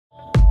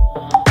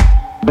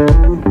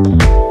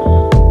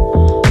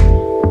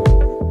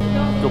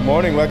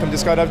morning. Welcome to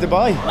SkyDive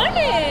Dubai.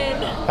 Morning.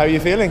 How are you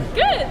feeling?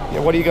 Good.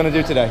 Yeah, what are you going to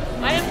do today?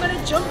 I am going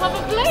to jump off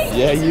a plane.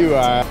 Yeah, you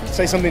are.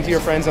 Say something to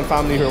your friends and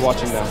family who are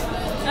watching now.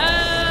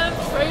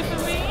 Pray for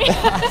me.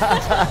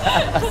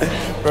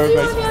 Perfect. See you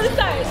on the other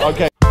side.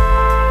 Okay.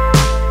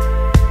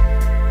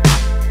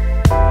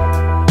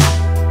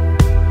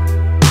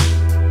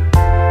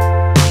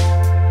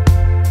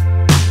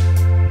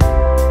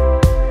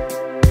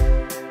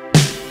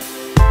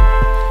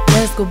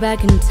 Let's go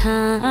back in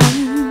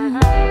time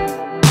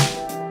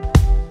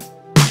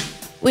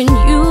when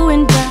you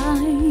and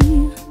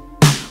I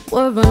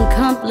were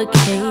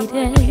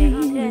uncomplicated.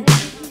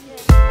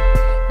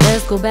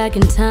 Let's go back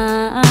in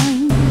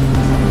time.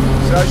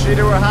 So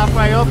Sheida, we're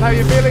halfway up. How are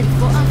you feeling?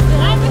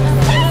 I'm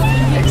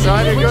excited.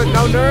 Excited? Good?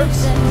 No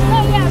nerves? Oh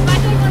yeah, but I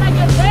think when I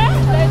get there,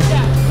 let's go.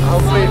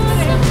 Hopefully.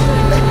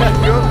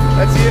 Good.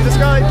 Let's see you in the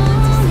sky.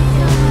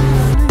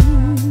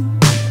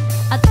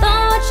 I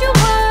thought you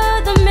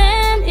were the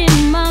man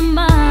in my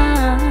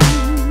mind,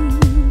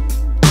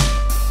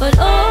 but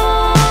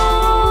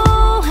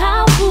oh,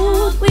 how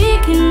fooled we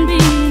can be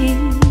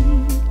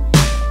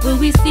when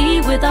we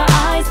see with our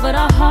eyes, but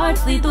our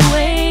hearts lead the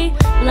way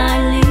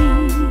blindly.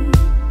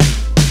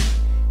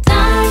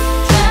 Time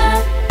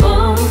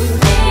travel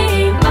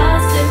ain't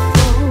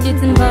possible.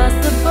 It's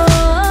impossible.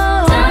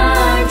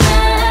 Time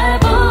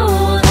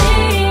travel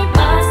ain't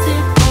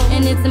possible,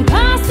 and it's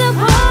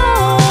impossible.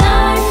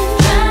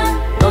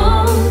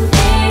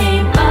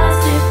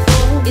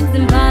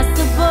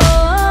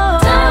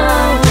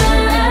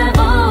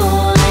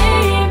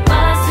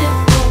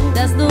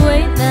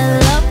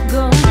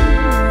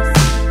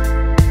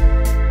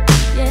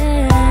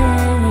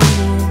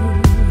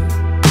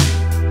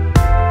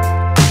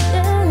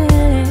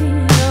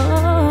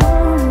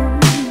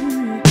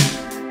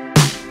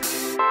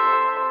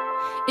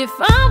 If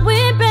I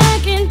went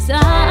back in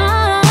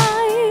time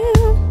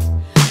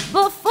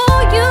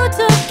before you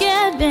took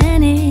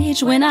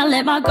advantage, when I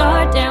let my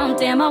guard down,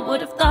 damn, I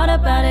would have thought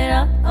about it.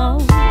 Oh,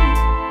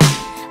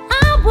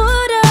 I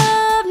would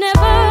have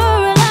never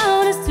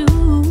allowed us to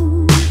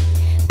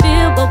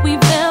feel what we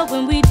felt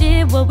when we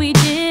did what we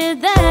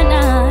did that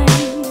night.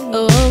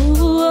 Oh,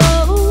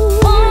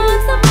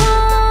 once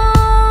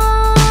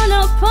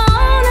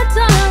upon a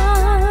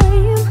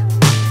time,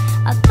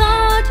 I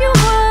thought you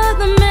were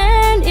the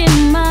man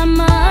in my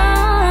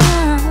mind,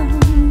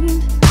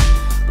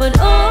 but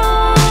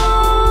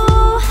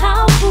oh,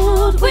 how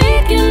fooled we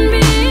can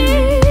be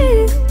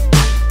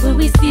when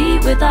we see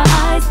with our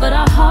eyes, but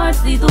our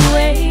hearts lead the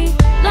way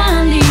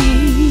blindly.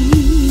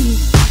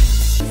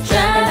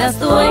 And that's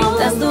the way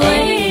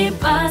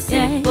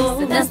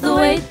possible. That's the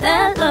way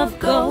that love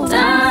goes.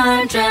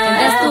 Time travel. And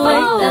that's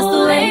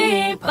the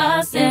way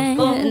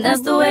possible. And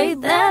that's the way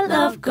that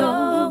love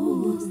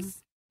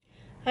goes.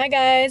 Hi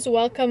guys,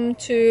 welcome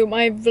to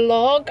my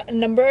vlog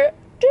number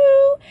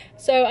 2.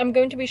 So I'm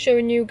going to be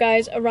showing you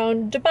guys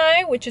around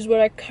Dubai, which is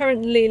where I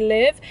currently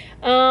live.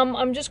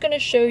 I'm just going to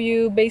show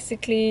you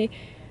basically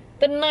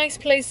the nice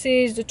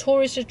places, the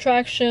tourist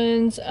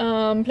attractions,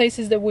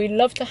 places that we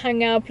love to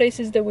hang out,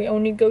 places that we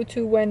only go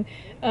to when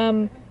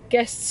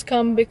guests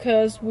come,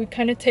 because we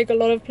kind of take a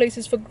lot of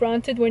places for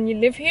granted when you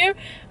live here.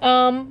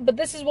 But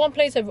this is one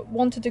place I've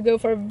wanted to go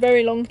for a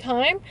very long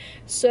time.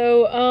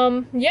 So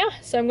yeah,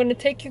 so I'm going to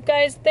take you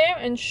guys there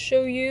and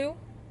show you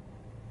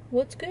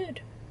what's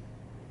good.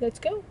 Let's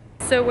go.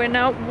 So we're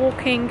now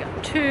walking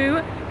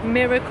to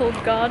Miracle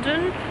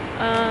Garden.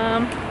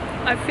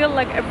 I feel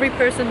like every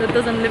person that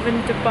doesn't live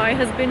in Dubai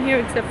has been here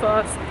except for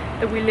us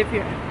that we live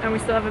here and we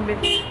still haven't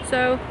been.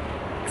 So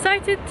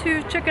excited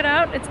to check it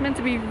out. It's meant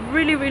to be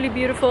really, really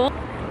beautiful.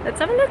 Let's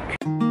have a look.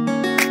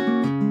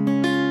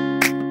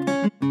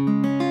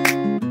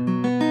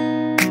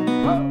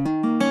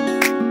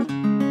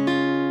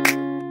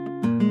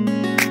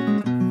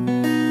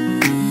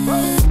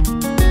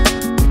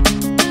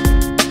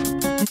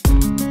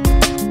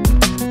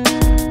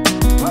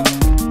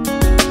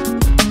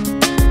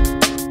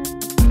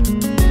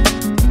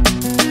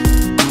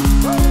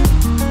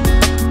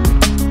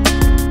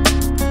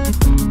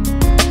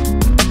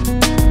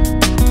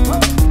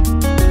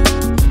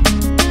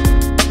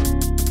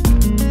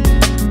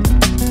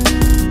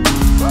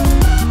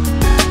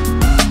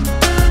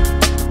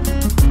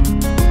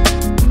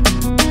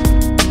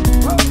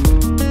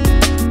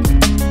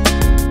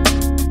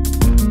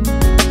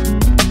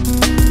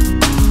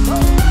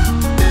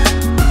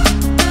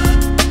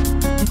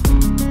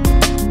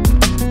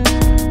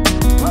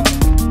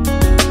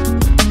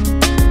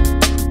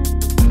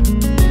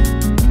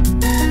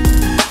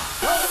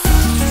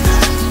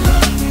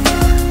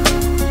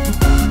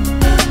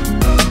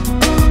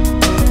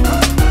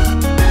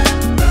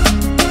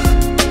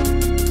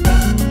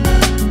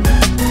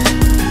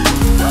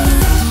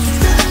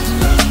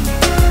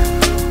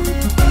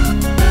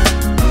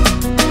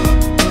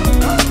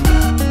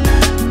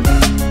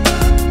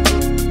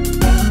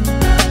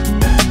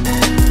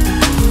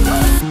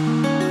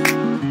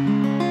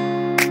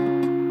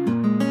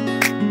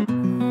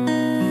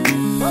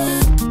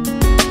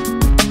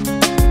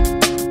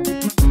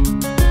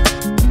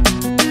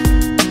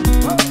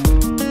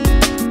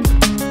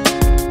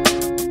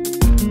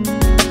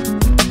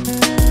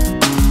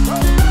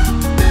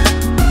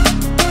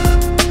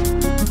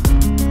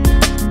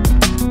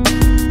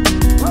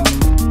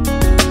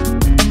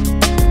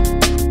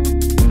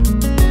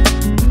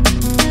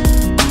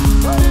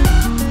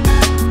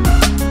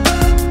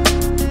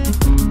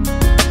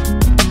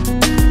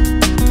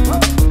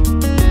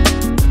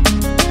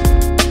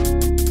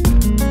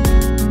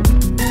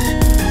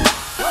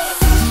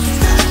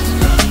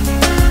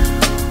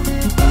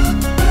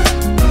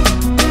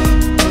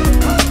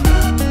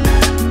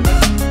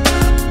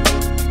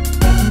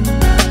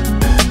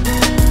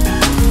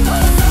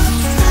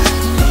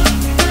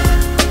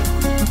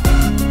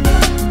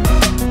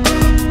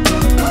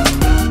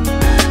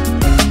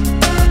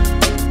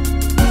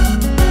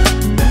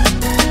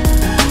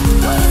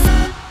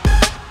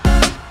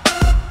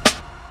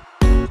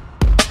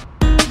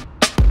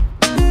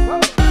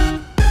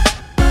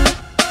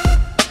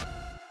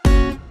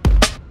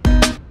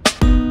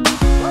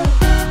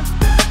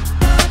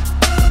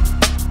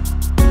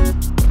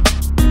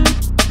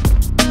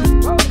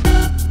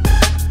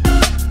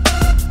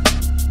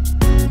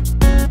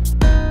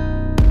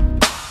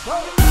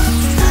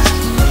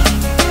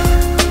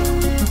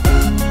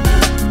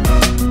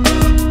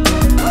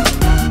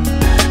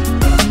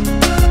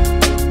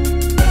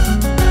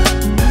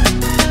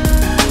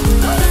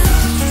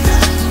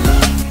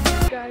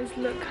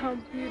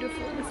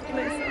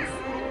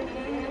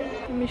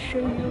 Let me show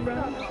you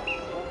around.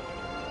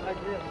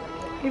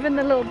 Even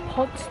the little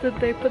pots that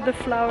they put the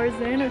flowers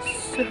in are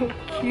so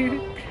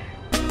cute.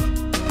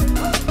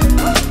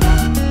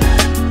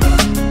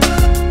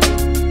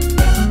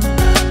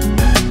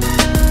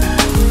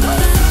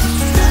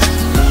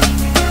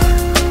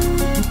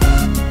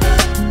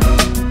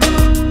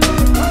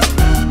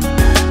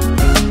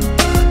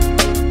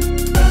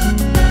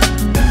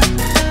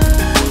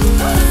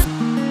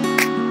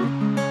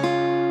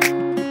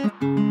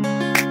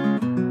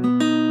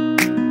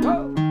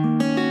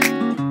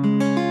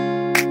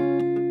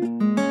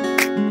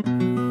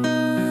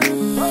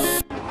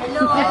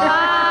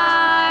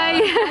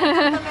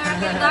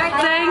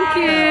 Thank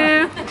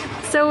you.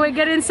 So we're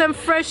getting some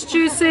fresh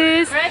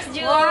juices. Fresh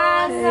juice.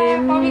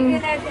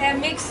 Pomegranate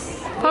mix.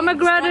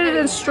 Pomegranate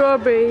and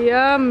strawberry.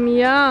 Yum,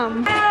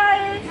 yum.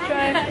 Try.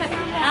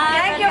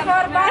 Thank you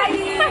for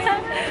buying.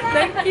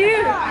 Thank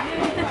you.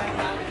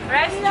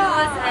 Fresh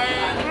juice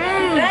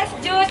and fresh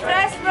juice,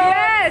 fresh fruit.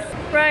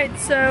 Yes. Right,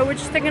 so we're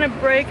just taking a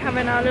break,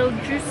 having our little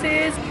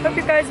juices. Hope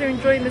you guys are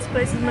enjoying this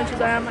place as much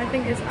as I am. I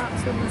think it's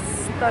absolutely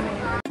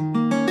stunning.